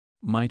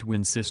My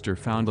twin sister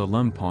found a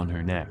lump on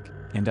her neck,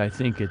 and I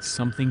think it's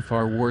something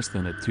far worse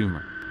than a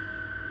tumor.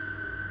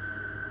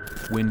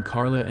 When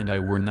Carla and I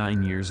were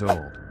 9 years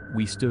old,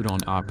 we stood on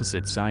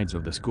opposite sides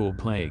of the school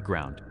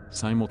playground,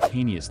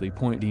 simultaneously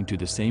pointing to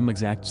the same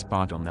exact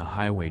spot on the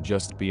highway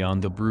just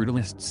beyond the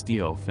brutalist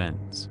steel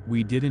fence.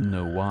 We didn't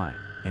know why,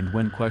 and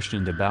when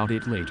questioned about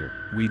it later,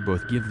 we'd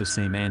both give the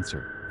same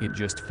answer: it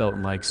just felt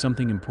like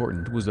something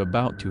important was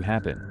about to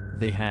happen.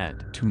 They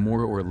had to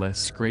more or less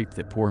scrape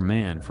the poor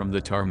man from the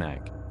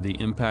tarmac, the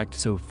impact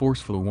so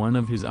forceful one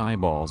of his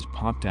eyeballs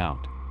popped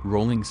out,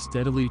 rolling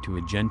steadily to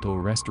a gentle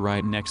rest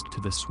right next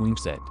to the swing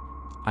set.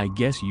 I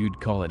guess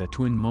you'd call it a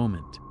twin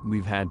moment.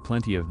 We've had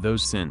plenty of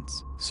those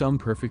since, some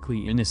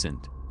perfectly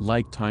innocent,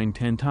 like tying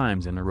 10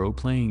 times in a row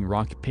playing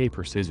rock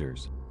paper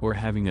scissors, or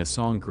having a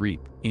song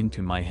creep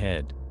into my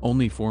head,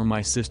 only for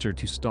my sister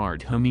to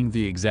start humming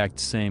the exact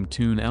same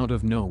tune out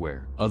of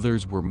nowhere.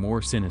 Others were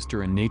more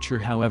sinister in nature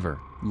however,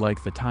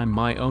 like the time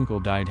my uncle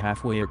died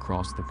halfway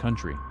across the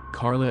country,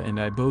 Carla and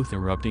I both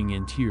erupting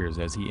in tears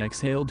as he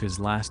exhaled his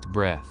last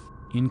breath,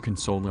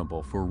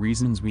 inconsolable for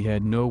reasons we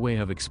had no way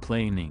of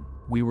explaining.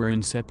 We were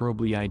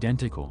inseparably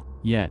identical,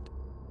 yet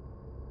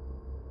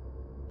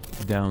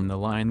down the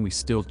line we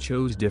still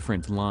chose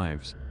different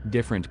lives,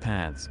 different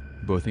paths,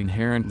 both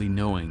inherently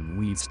knowing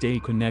we'd stay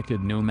connected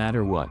no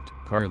matter what.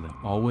 Carla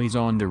always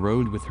on the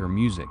road with her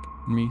music,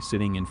 me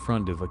sitting in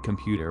front of a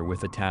computer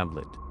with a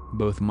tablet,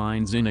 both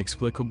minds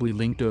inexplicably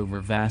linked over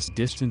vast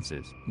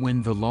distances.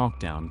 When the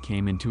lockdown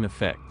came into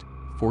effect,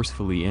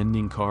 forcefully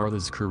ending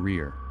Carla's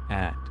career,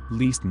 at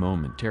least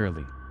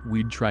momentarily,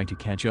 we'd try to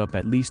catch up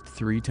at least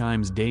 3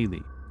 times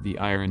daily, the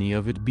irony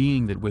of it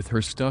being that with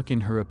her stuck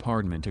in her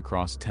apartment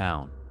across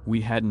town,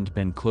 we hadn't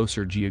been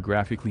closer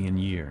geographically in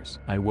years.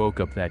 I woke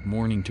up that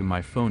morning to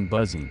my phone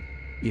buzzing.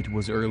 It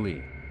was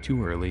early,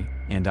 too early,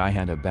 and I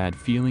had a bad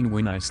feeling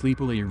when I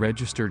sleepily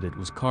registered it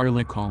was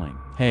Carla calling.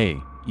 "Hey,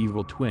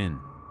 evil twin."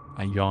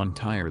 I yawned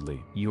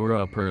tiredly. "You're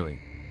up early."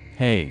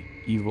 "Hey,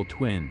 evil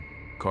twin,"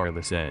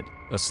 Carla said,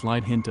 a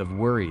slight hint of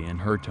worry in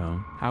her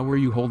tone. "How are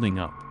you holding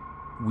up?"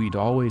 We'd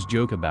always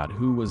joke about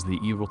who was the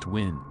evil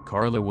twin.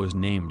 Carla was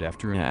named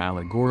after an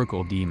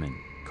allegorical demon,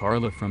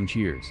 Carla from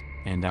Cheers,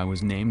 and I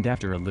was named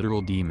after a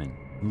literal demon,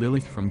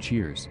 Lilith from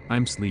Cheers.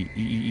 "I'm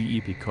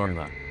sleepy,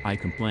 Carla," I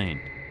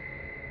complained.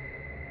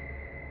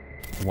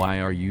 "Why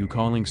are you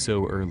calling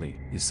so early?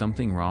 Is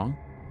something wrong?"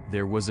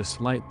 There was a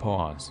slight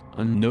pause,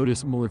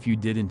 unnoticeable if you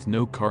didn't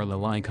know Carla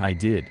like I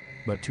did,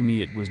 but to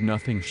me it was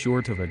nothing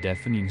short of a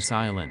deafening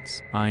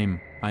silence. I'm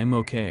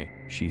okay,"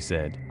 she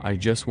said. "I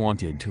just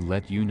wanted to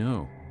let you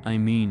know. I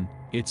mean,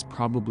 it's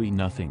probably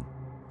nothing."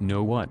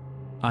 "Know what?"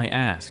 I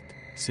asked,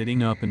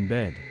 sitting up in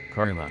bed.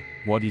 "Carla,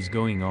 what is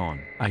going on?"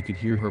 I could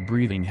hear her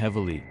breathing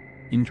heavily,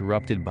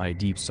 interrupted by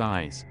deep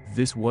sighs.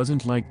 This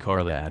wasn't like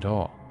Carla at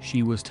all.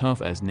 She was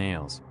tough as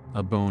nails,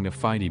 a bona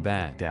fide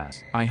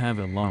badass. "I have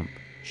a lump,"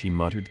 she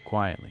muttered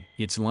quietly.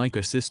 "It's like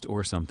a cyst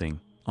or something,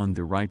 on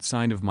the right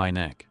side of my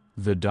neck.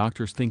 The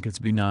doctors think it's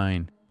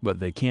benign, but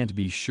they can't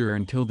be sure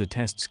until the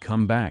tests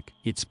come back.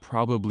 It's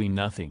probably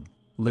nothing,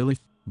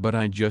 Lilith, but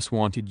I just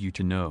wanted you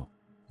to know."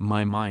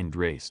 My mind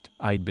raced.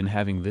 I'd been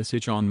having this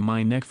itch on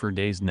my neck for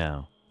days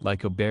now,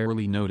 like a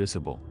barely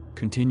noticeable,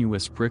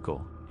 continuous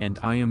prickle, and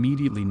I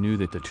immediately knew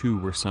that the two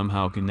were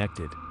somehow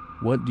connected.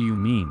 "What do you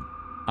mean?"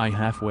 I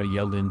halfway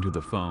yelled into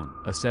the phone.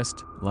 "A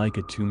cyst, like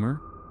a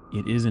tumor?"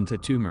 "It isn't a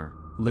tumor,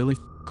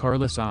 Lilith,"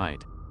 Carla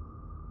sighed.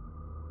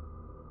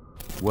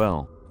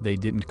 "Well, they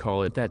didn't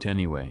call it that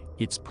anyway.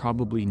 It's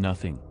probably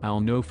nothing. I'll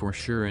know for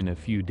sure in a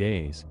few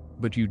days,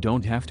 but you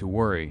don't have to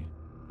worry.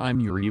 I'm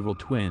your evil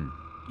twin."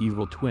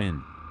 "Evil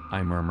twin,"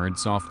 I murmured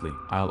softly.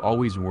 "I'll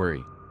always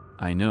worry."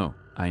 I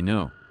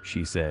know,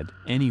 she said.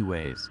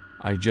 "Anyways,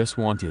 I just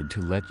wanted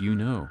to let you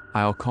know.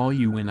 I'll call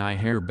you when I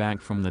hear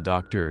back from the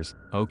doctors,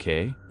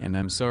 okay? And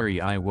I'm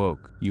sorry I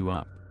woke you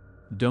up."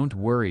 "Don't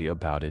worry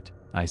about it,"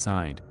 I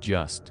sighed.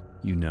 "Just,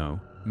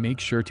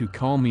 make sure to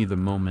call me the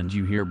moment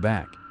you hear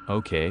back,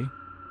 okay?"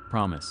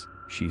 "Promise,"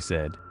 she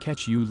said.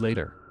 "Catch you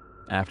later."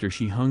 After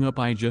she hung up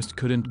I just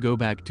couldn't go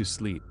back to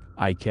sleep.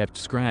 I kept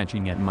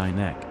scratching at my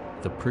neck,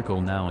 the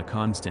prickle now a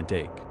constant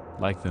ache,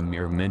 like the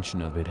mere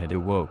mention of it had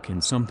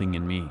awoken something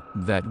in me.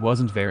 That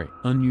wasn't very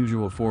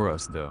unusual for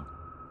us though.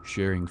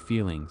 Sharing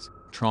feelings,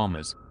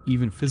 traumas,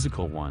 even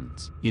physical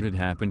ones. It had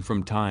happened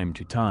from time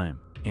to time,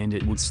 and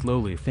it would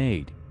slowly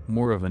fade,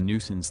 more of a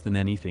nuisance than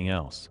anything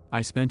else.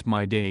 I spent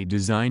my day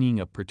designing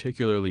a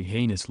particularly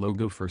heinous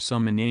logo for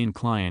some inane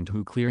client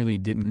who clearly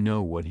didn't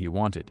know what he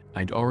wanted.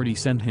 I'd already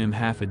sent him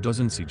half a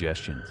dozen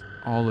suggestions,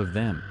 all of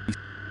them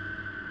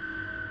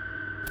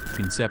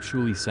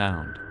conceptually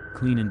sound,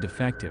 clean and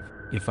effective,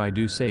 if I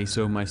do say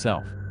so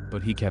myself,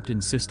 but he kept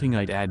insisting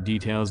I'd add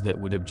details that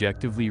would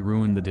objectively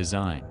ruin the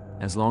design,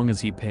 as long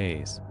as he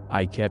pays.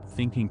 I kept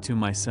thinking to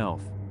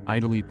myself,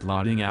 idly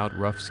plotting out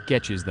rough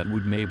sketches that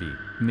would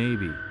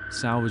maybe,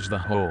 salvage the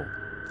whole.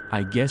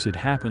 I guess it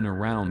happened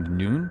around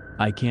noon?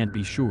 I can't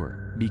be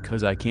sure,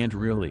 because I can't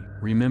really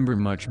remember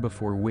much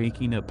before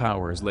waking up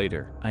hours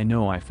later. I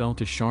know I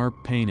felt a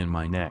sharp pain in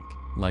my neck,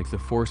 like the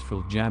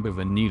forceful jab of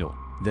a needle,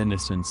 then a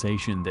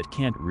sensation that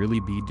can't really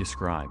be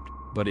described,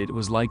 but it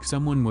was like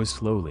someone was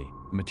slowly,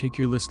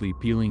 meticulously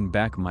peeling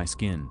back my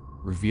skin,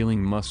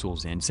 revealing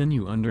muscles and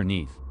sinew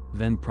underneath,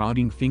 then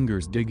prodding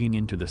fingers digging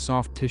into the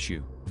soft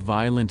tissue,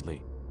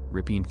 violently,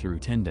 ripping through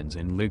tendons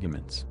and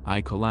ligaments.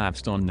 I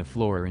collapsed on the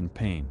floor in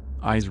pain,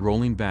 eyes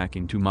rolling back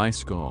into my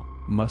skull,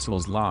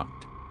 muscles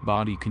locked,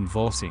 body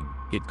convulsing.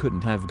 It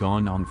couldn't have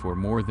gone on for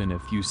more than a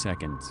few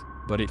seconds,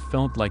 but it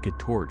felt like a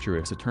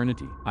torturous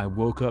eternity. I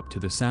woke up to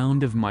the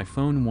sound of my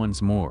phone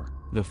once more,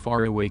 the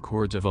faraway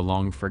chords of a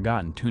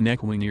long-forgotten tune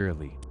echoing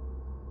eerily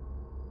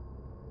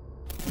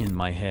in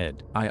my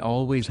head. I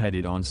always had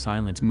it on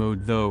silent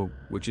mode though,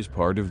 which is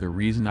part of the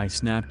reason I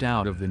snapped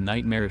out of the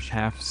nightmarish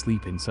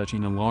half-sleep in such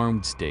an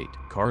alarmed state.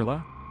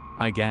 "Carla?"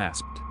 I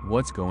gasped.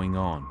 "What's going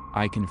on?"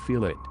 "I can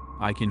feel it.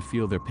 I can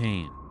feel the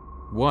pain."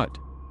 "What?"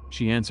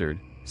 she answered,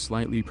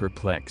 slightly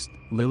perplexed.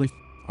 "Lilith,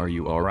 are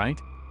you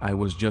alright? I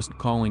was just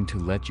calling to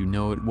let you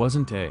know it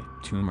wasn't a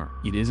tumor.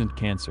 It isn't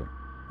cancer."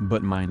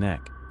 "But my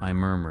neck," I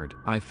murmured.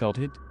 "I felt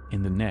it,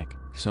 in the neck.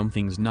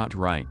 Something's not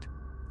right."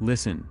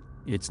 "Listen,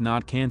 it's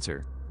not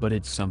cancer, but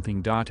it's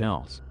something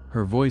else."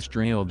 Her voice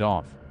trailed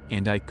off,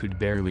 and I could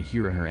barely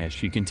hear her as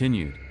she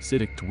continued.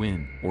 "Cytic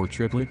twin, or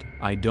triplet?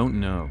 I don't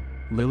know,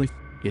 Lilith.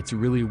 It's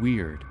really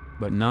weird,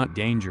 but not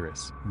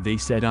dangerous. They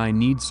said I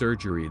need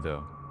surgery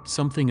though,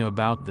 something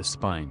about the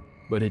spine,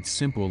 but it's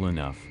simple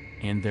enough,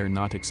 and they're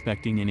not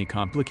expecting any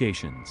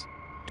complications."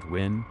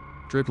 "Twin?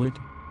 Triplet?"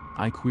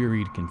 I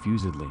queried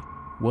confusedly.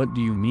 "What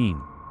do you mean?"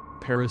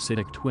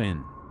 "Parasitic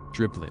twin.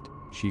 Triplet,"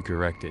 she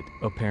corrected.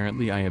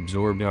 "Apparently I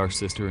absorbed our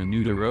sister in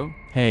utero."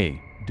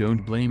 "Hey,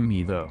 don't blame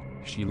me though,"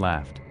 she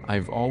laughed.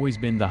 "I've always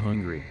been the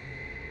hungry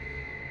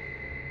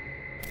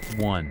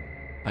one."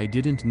 I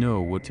didn't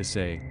know what to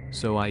say,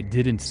 so I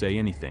didn't say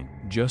anything.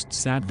 Just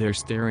sat there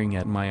staring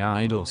at my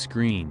idle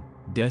screen,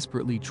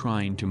 desperately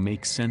trying to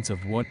make sense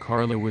of what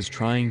Carla was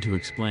trying to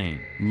explain.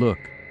 "Look,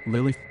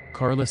 Lilith,"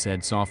 Carla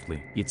said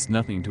softly. "It's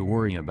nothing to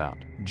worry about.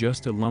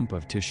 Just a lump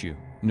of tissue,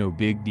 no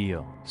big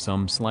deal.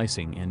 Some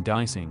slicing and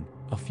dicing,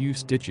 a few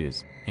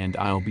stitches, and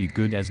I'll be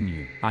good as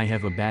new." "I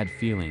have a bad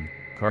feeling,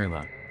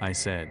 Carla," I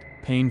said,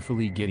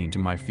 painfully getting to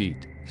my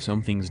feet.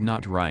 "Something's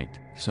not right.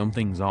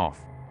 Something's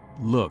off."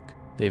 "Look,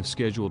 they've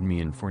scheduled me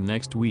in for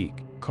next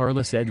week,"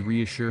 Carla said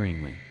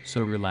reassuringly.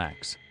 "So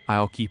relax.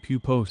 I'll keep you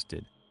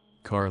posted."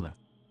 "Carla,"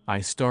 I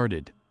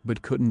started,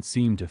 but couldn't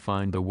seem to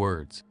find the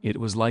words. It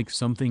was like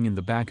something in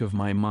the back of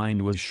my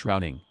mind was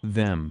shrouding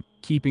them,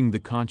 keeping the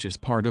conscious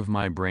part of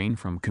my brain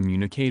from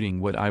communicating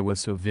what I was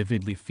so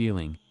vividly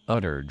feeling,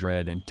 utter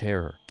dread and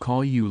terror.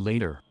 "Call you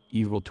later,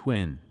 evil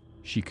twin,"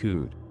 she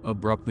cooed,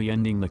 abruptly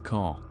ending the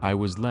call. I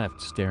was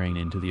left staring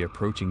into the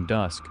approaching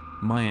dusk,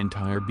 my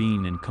entire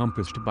being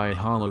encompassed by a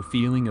hollow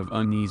feeling of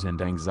unease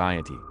and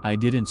anxiety. I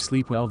didn't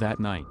sleep well that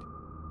night.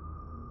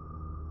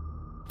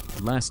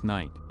 Last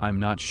night, I'm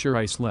not sure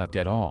I slept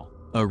at all.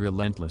 A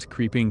relentless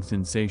creeping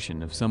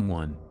sensation of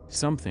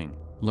something,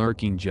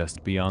 lurking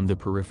just beyond the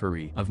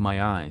periphery of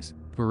my eyes,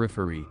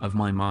 periphery of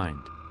my mind,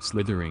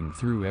 slithering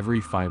through every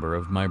fiber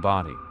of my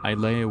body. I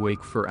lay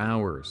awake for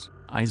hours,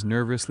 eyes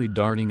nervously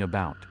darting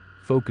about,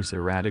 focus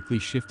erratically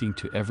shifting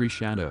to every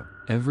shadow,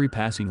 every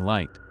passing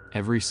light,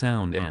 every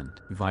sound and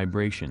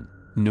vibration,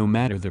 no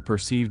matter the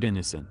perceived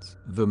innocence.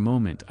 The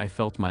moment I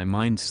felt my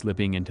mind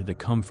slipping into the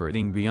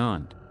comforting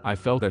beyond, I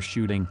felt a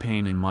shooting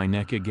pain in my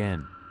neck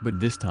again, but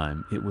this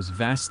time it was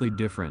vastly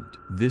different.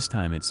 This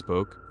time it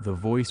spoke. The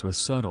voice was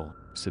subtle,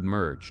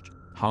 submerged,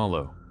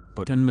 hollow,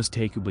 but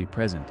unmistakably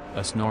present.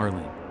 A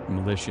snarling,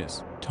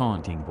 malicious,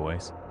 taunting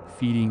voice,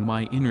 feeding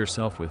my inner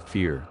self with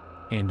fear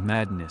and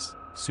madness,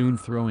 soon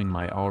throwing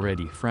my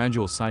already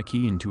fragile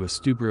psyche into a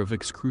stupor of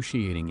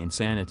excruciating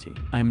insanity.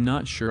 I'm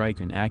not sure I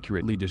can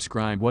accurately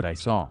describe what I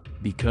saw,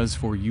 because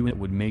for you it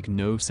would make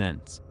no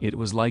sense. It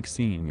was like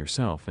seeing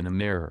yourself in a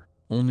mirror,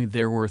 only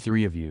there were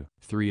three of you,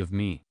 three of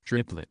me,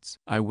 triplets.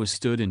 I was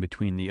stood in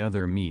between the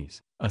other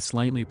me's, a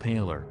slightly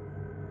paler,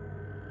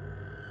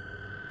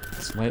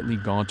 slightly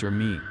gaunter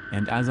me,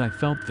 and as I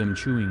felt them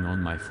chewing on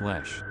my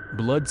flesh,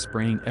 blood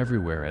spraying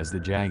everywhere as the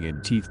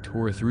jagged teeth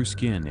tore through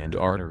skin and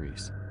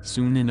arteries,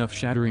 soon enough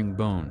shattering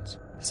bones,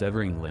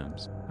 severing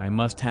limbs, I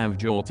must have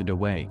jolted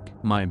awake.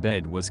 My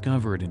bed was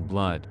covered in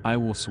blood. I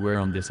will swear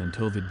on this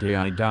until the day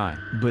I die.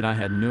 But I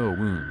had no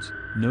wounds,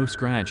 no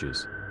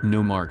scratches,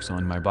 no marks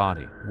on my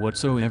body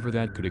whatsoever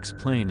that could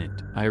explain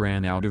it. I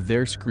ran out of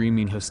there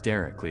screaming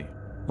hysterically.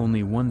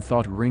 Only one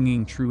thought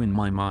ringing true in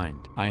my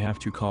mind. I have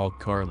to call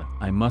Carla.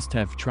 I must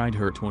have tried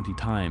her 20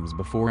 times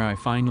before I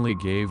finally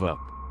gave up,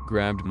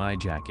 grabbed my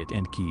jacket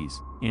and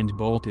keys, and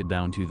bolted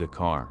down to the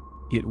car.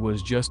 It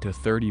was just a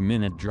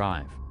 30-minute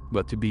drive,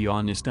 but to be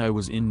honest I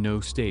was in no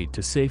state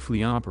to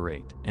safely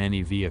operate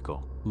any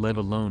vehicle, let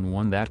alone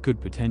one that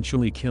could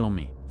potentially kill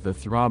me. The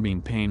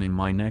throbbing pain in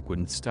my neck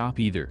wouldn't stop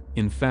either.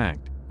 In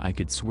fact, I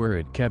could swear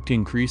it kept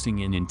increasing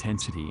in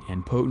intensity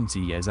and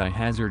potency as I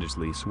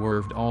hazardously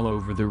swerved all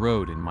over the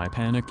road in my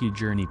panicky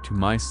journey to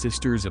my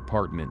sister's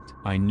apartment.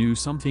 I knew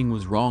something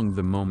was wrong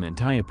the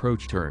moment I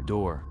approached her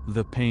door.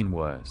 The pain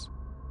was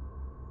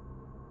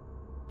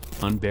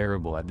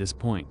unbearable at this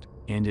point,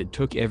 and it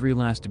took every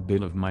last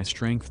bit of my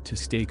strength to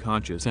stay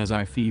conscious as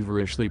I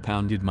feverishly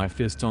pounded my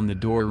fist on the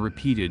door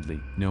repeatedly.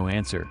 No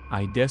answer.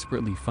 I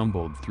desperately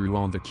fumbled through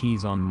all the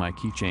keys on my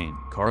keychain.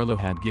 Carla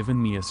had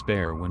given me a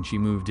spare when she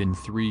moved in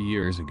 3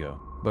 years ago,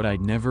 but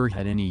I'd never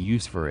had any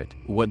use for it.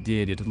 What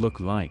did it look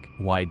like?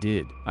 Why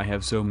did I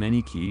have so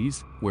many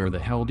keys? Where the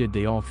hell did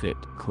they all fit?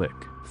 Click.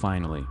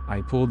 Finally,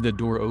 I pulled the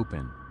door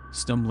open,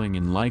 stumbling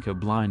in like a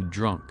blind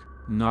drunk,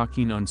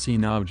 knocking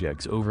unseen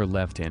objects over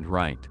left and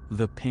right.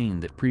 The pain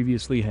that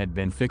previously had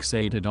been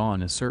fixated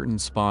on a certain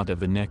spot of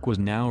the neck was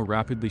now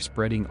rapidly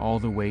spreading all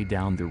the way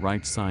down the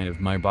right side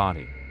of my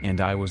body,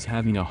 and I was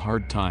having a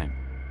hard time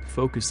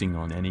focusing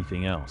on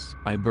anything else.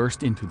 I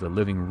burst into the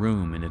living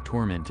room in a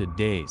tormented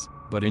daze,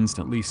 but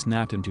instantly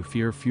snapped into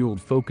fear-fueled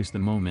focus the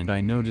moment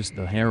I noticed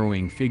the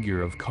harrowing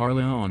figure of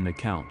Carla on the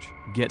couch.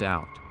 "Get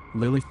out,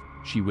 Lilith,"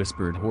 she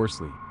whispered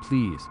hoarsely.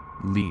 "Please,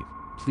 leave.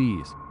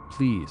 Please,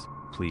 please,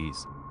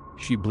 please."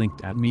 She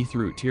blinked at me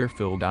through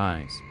tear-filled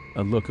eyes,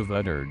 a look of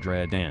utter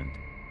dread and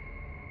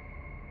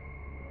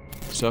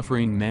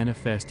suffering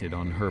manifested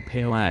on her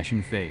pale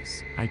ashen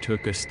face. I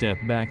took a step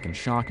back in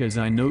shock as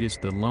I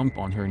noticed the lump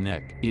on her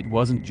neck. It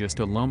wasn't just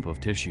a lump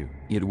of tissue.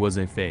 It was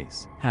a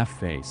face.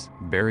 Half-face,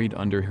 buried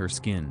under her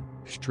skin,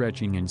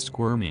 stretching and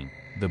squirming.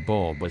 The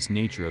bulbous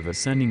nature of it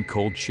sending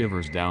cold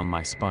shivers down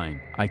my spine.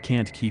 "I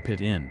can't keep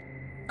it in,"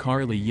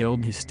 Carla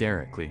yelled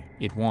hysterically.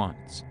 "It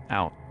wants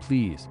out.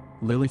 Please,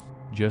 Lilith,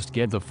 just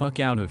get the fuck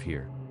out of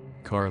here."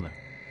 "Carla,"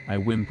 I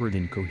whimpered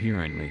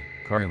incoherently.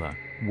 "Carla,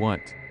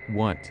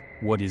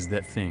 what is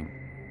that thing?"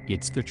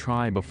 "It's the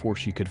try." Before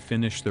she could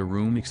finish, the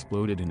room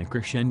exploded in a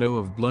crescendo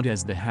of blood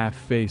as the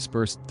half-face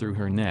burst through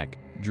her neck,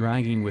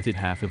 dragging with it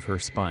half of her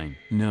spine.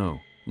 No,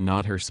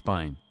 not her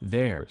spine.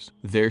 Their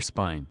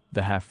spine.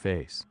 The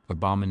half-face.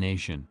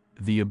 Abomination.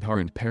 The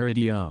abhorrent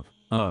parody of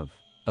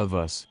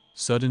us,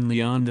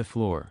 suddenly on the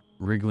floor,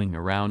 wriggling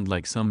around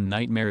like some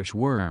nightmarish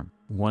worm,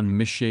 one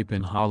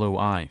misshapen hollow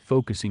eye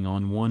focusing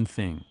on one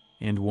thing,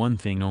 and one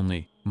thing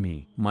only,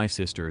 me. My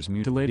sister's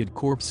mutilated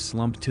corpse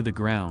slumped to the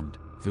ground,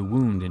 the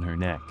wound in her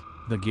neck,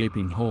 the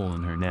gaping hole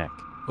in her neck.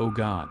 Oh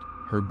God,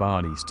 her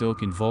body still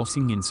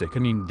convulsing in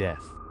sickening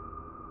death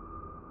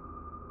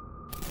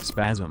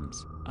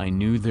spasms. I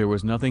knew there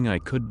was nothing I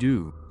could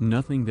do,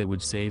 nothing that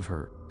would save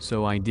her,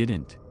 so I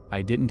didn't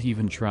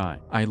even try.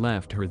 I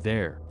left her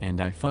there, and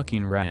I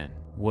fucking ran.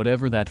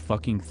 Whatever that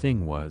fucking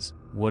thing was,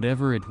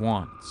 whatever it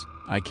wants,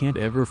 I can't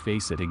ever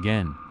face it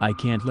again. I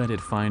can't let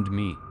it find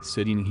me.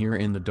 Sitting here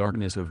in the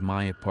darkness of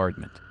my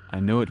apartment, I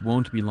know it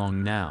won't be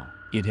long now.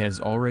 It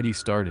has already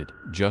started.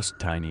 Just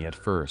tiny at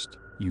first,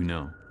 you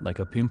know, like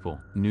a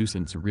pimple.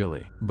 Nuisance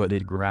really. But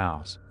it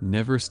growls.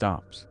 Never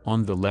stops.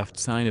 On the left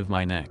side of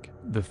my neck,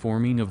 the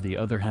forming of the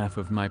other half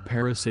of my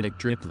parasitic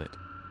triplet,